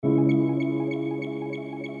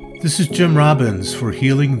This is Jim Robbins for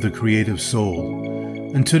Healing the Creative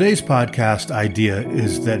Soul, and today's podcast idea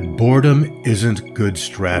is that boredom isn't good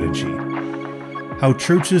strategy. How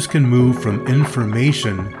churches can move from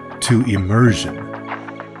information to immersion.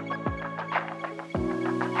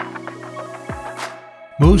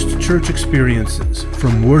 Most church experiences,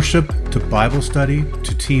 from worship to Bible study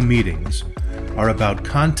to team meetings, are about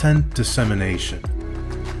content dissemination.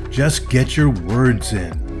 Just get your words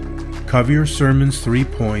in. Cover your sermon's 3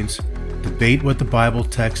 points, debate what the Bible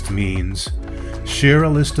text means, share a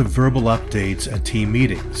list of verbal updates at team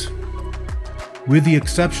meetings. With the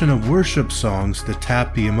exception of worship songs that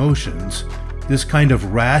tap the emotions, this kind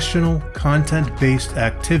of rational, content-based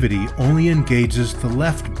activity only engages the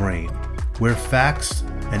left brain, where facts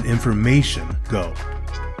and information go.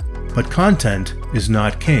 But content is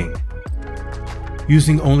not king.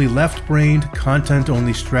 Using only left-brained,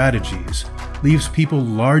 content-only strategies leaves people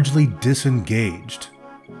largely disengaged.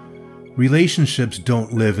 Relationships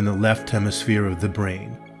don't live in the left hemisphere of the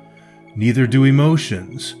brain. Neither do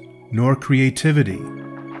emotions, nor creativity.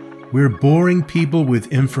 We're boring people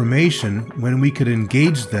with information when we could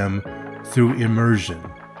engage them through immersion.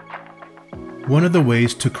 One of the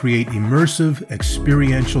ways to create immersive,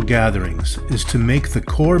 experiential gatherings is to make the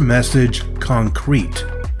core message concrete.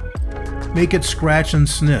 Make it scratch and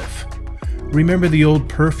sniff. Remember the old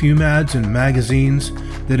perfume ads in magazines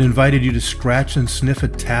that invited you to scratch and sniff a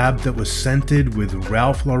tab that was scented with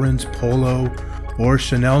Ralph Lauren's Polo or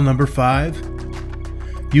Chanel No.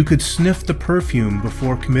 5? You could sniff the perfume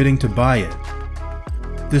before committing to buy it.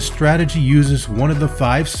 This strategy uses one of the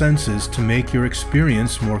 5 senses to make your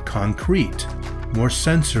experience more concrete, more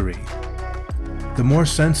sensory. The more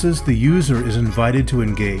senses the user is invited to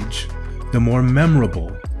engage, the more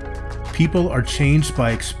memorable. People are changed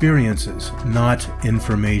by experiences, not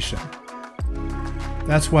information.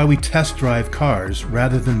 That's why we test drive cars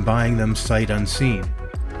rather than buying them sight unseen.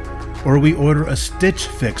 Or we order a Stitch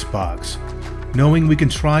Fix box, knowing we can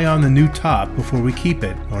try on the new top before we keep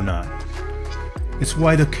it or not. It's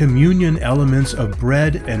why the communion elements of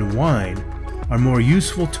bread and wine are more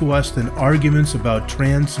useful to us than arguments about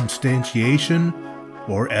transubstantiation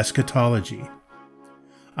or eschatology.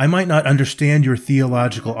 I might not understand your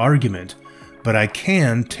theological argument, but I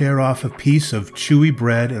can tear off a piece of chewy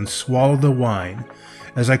bread and swallow the wine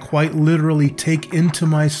as I quite literally take into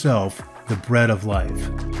myself the bread of life.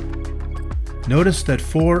 Notice that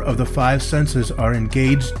 4 of the 5 senses are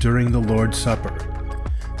engaged during the Lord's Supper.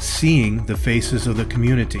 Seeing the faces of the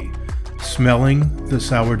community, smelling the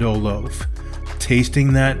sourdough loaf,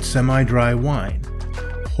 tasting that semi-dry wine,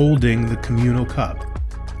 holding the communal cup.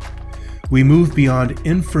 We move beyond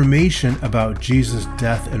information about Jesus'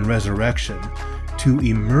 death and resurrection to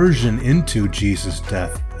immersion into Jesus'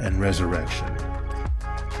 death and resurrection.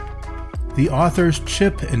 The authors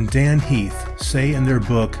Chip and Dan Heath say in their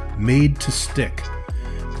book, Made to Stick,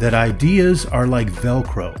 that ideas are like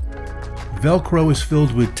Velcro. Velcro is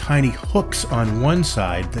filled with tiny hooks on one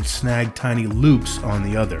side that snag tiny loops on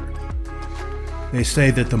the other. They say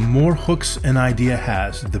that the more hooks an idea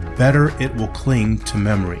has, the better it will cling to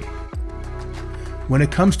memory. When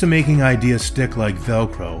it comes to making ideas stick like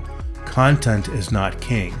Velcro, content is not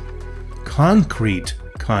king. Concrete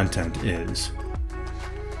content is.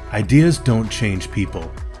 Ideas don't change people.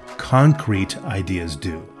 Concrete ideas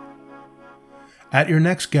do. At your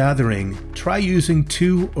next gathering, try using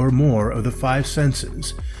 2 or more of the 5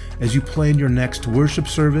 senses as you plan your next worship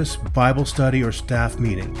service, Bible study, or staff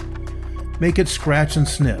meeting. Make it scratch and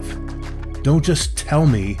sniff. Don't just tell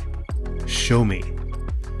me, show me.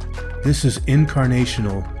 This is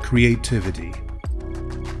incarnational creativity.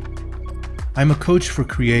 I'm a coach for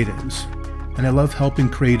creatives, and I love helping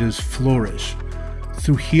creatives flourish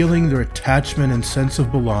through healing their attachment and sense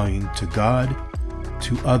of belonging to God,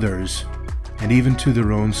 to others, and even to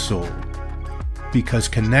their own soul, because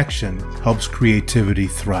connection helps creativity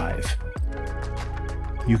thrive.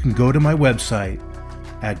 You can go to my website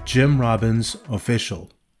at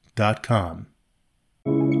jimrobbinsofficial.com